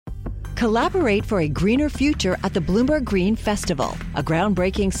Collaborate for a greener future at the Bloomberg Green Festival, a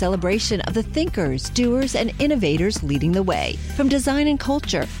groundbreaking celebration of the thinkers, doers, and innovators leading the way. From design and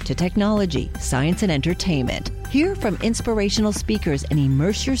culture to technology, science, and entertainment. Hear from inspirational speakers and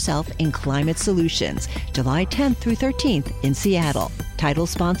immerse yourself in climate solutions. July 10th through 13th in Seattle. Title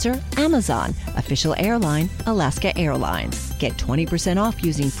sponsor, Amazon. Official airline, Alaska Airlines. Get 20% off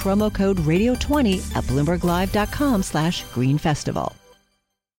using promo code Radio20 at BloombergLive.com/Green Festival.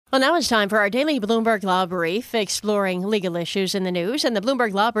 Well, now it's time for our daily Bloomberg Law Brief, exploring legal issues in the news. And the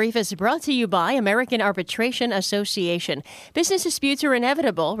Bloomberg Law Brief is brought to you by American Arbitration Association. Business disputes are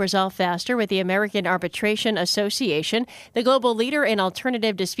inevitable. Resolve faster with the American Arbitration Association, the global leader in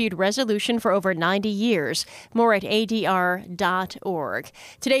alternative dispute resolution for over 90 years. More at adr.org.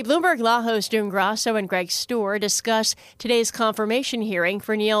 Today, Bloomberg Law hosts June Grasso and Greg Stohr discuss today's confirmation hearing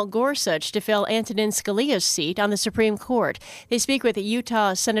for Neil Gorsuch to fill Antonin Scalia's seat on the Supreme Court. They speak with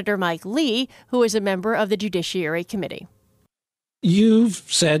Utah Senator Mike Lee, who is a member of the Judiciary Committee. You've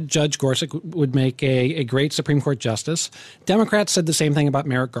said Judge Gorsuch would make a great Supreme Court justice. Democrats said the same thing about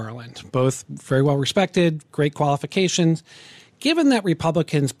Merrick Garland. Both very well respected, great qualifications. Given that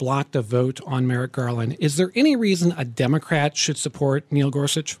Republicans blocked a vote on Merrick Garland, is there any reason a Democrat should support Neil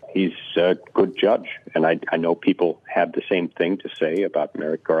Gorsuch? He's a good judge, and I know people had the same thing to say about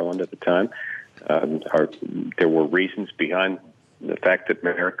Merrick Garland at the time. There were reasons behind the fact that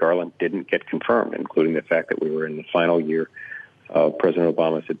Merrick Garland didn't get confirmed, including the fact that we were in the final year of President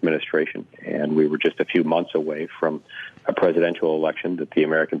Obama's administration, and we were just a few months away from a presidential election that the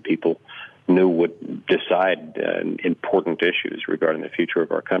American people knew would decide important issues regarding the future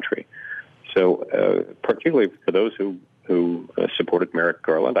of our country. So particularly for those who supported Merrick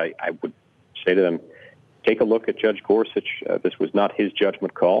Garland, I would say to them, take a look at Judge Gorsuch. This was not his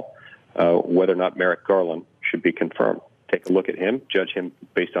judgment call, whether or not Merrick Garland should be confirmed. Take a look at him, judge him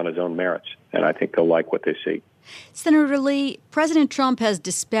based on his own merits, and I think they'll like what they see. Senator Lee, President Trump has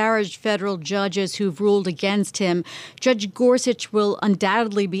disparaged federal judges who've ruled against him. Judge Gorsuch will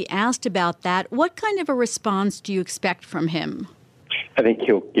undoubtedly be asked about that. What kind of a response do you expect from him? I think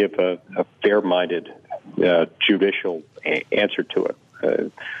he'll give a fair-minded judicial answer to it,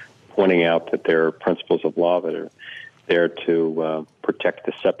 pointing out that there are principles of law that are there to protect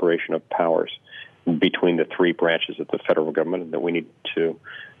the separation of powers between the three branches of the federal government, and that we need to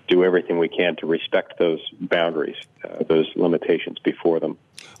do everything we can to respect those boundaries, those limitations before them.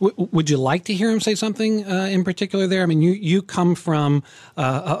 Would you like to hear him say something in particular there? I mean, you come from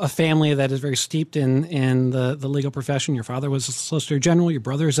a family that is very steeped in the legal profession. Your father was a solicitor general. Your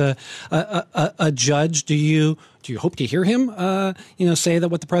brother's a judge. Do you hope to hear him say that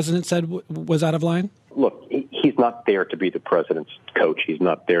what the president said was out of line? Look, he's not there to be the president's coach. He's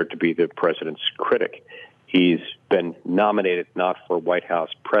not there to be the president's critic. He's been nominated not for White House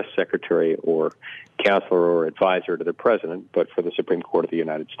press secretary or counselor or advisor to the president, but for the Supreme Court of the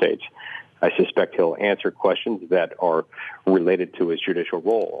United States. I suspect he'll answer questions that are related to his judicial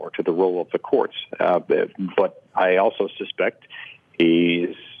role or to the role of the courts. But I also suspect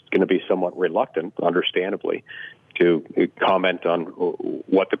he's going to be somewhat reluctant, understandably, to comment on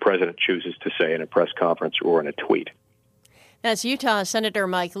what the president chooses to say in a press conference or in a tweet. That's Utah Senator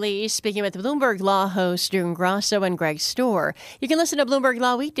Mike Lee speaking with Bloomberg Law hosts June Grasso and Greg Stohr. You can listen to Bloomberg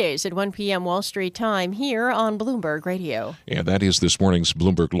Law weekdays at 1 p.m. Wall Street time here on Bloomberg Radio. And that is this morning's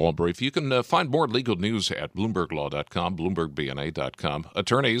Bloomberg Law Brief. You can find more legal news at BloombergLaw.com, BloombergBNA.com.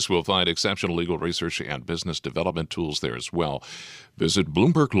 Attorneys will find exceptional legal research and business development tools there as well. Visit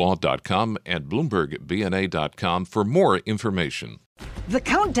BloombergLaw.com and BloombergBNA.com for more information. The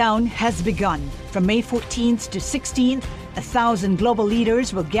countdown has begun. From May 14th to 16th, 1,000 global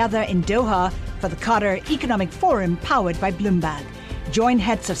leaders will gather in Doha for the Qatar Economic Forum powered by Bloomberg. Join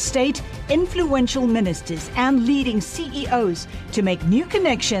heads of state, influential ministers, and leading CEOs to make new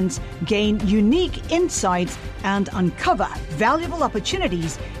connections, gain unique insights, and uncover valuable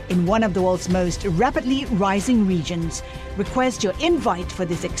opportunities in one of the world's most rapidly rising regions. Request your invite for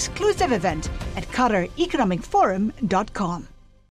this exclusive event at QatarEconomicForum.com.